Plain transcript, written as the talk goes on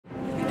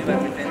do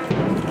everything.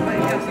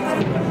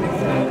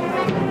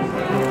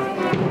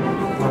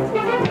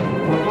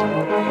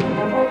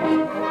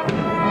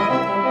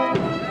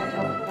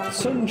 The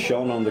sun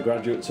shone on the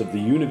graduates of the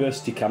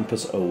University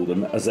Campus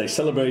Oldham as they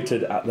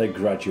celebrated at their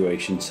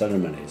graduation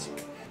ceremonies.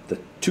 The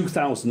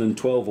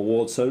 2012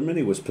 award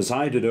ceremony was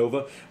presided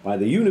over by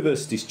the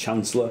university's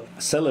Chancellor,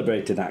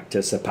 celebrated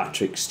actor Sir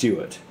Patrick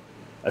Stewart.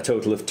 A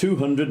total of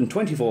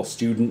 224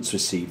 students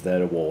received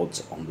their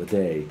awards on the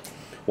day.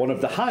 One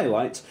of the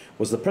highlights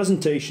was the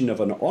presentation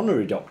of an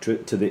honorary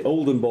doctorate to the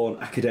Oldham-born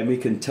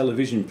academic and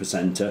television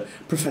presenter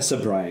Professor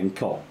Brian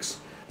Cox.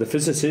 The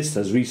physicist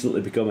has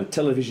recently become a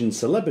television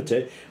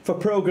celebrity for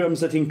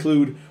programmes that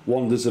include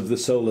Wonders of the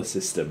Solar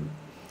System.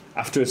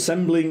 After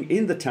assembling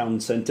in the town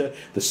centre,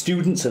 the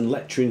students and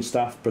lecturing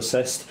staff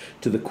processed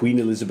to the Queen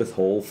Elizabeth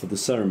Hall for the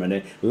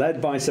ceremony,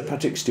 led by Sir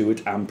Patrick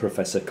Stewart and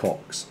Professor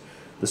Cox.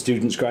 The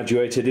students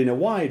graduated in a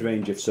wide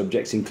range of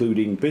subjects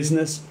including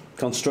business,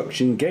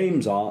 construction,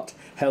 games, art,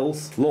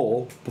 health,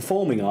 law,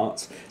 performing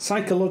arts,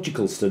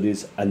 psychological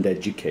studies and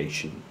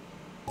education.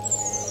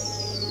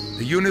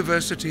 The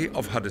University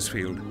of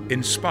Huddersfield,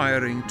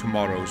 inspiring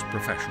tomorrow's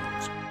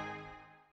professionals.